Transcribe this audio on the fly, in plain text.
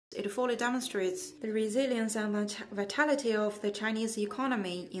it fully demonstrates the resilience and vitality of the Chinese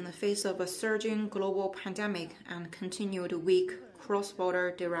economy in the face of a surging global pandemic and continued weak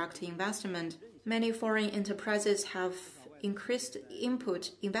cross-border direct investment. Many foreign enterprises have increased input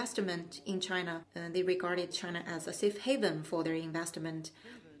investment in China. They regarded China as a safe haven for their investment.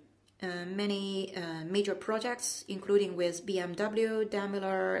 Many major projects, including with BMW,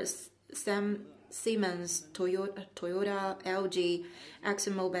 Daimler, Siemens, Toyota, LG,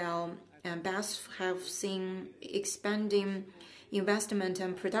 ExxonMobil, and BASF, have seen expanding investment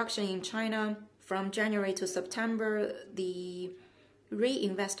and production in China. From January to September, the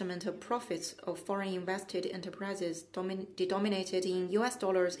reinvestment of profits of foreign invested enterprises denominated in US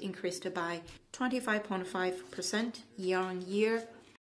dollars increased by 25.5% year-on-year.